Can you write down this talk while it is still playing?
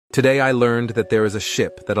Today I learned that there is a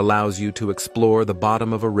ship that allows you to explore the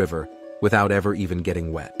bottom of a river without ever even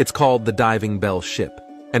getting wet. It's called the Diving Bell ship,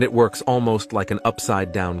 and it works almost like an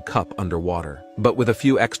upside-down cup underwater, but with a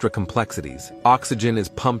few extra complexities. Oxygen is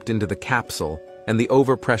pumped into the capsule, and the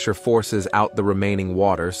overpressure forces out the remaining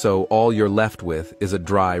water, so all you're left with is a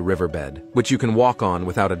dry riverbed, which you can walk on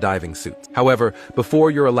without a diving suit. However, before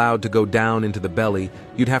you're allowed to go down into the belly,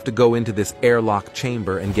 you'd have to go into this airlock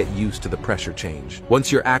chamber and get used to the pressure change.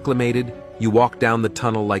 Once you're acclimated, you walk down the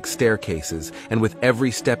tunnel like staircases, and with every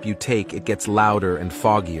step you take, it gets louder and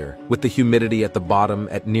foggier, with the humidity at the bottom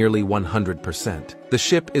at nearly 100%. The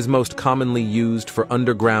ship is most commonly used for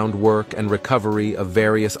underground work and recovery of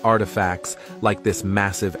various artifacts like this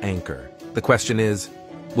massive anchor. The question is,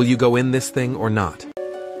 will you go in this thing or not?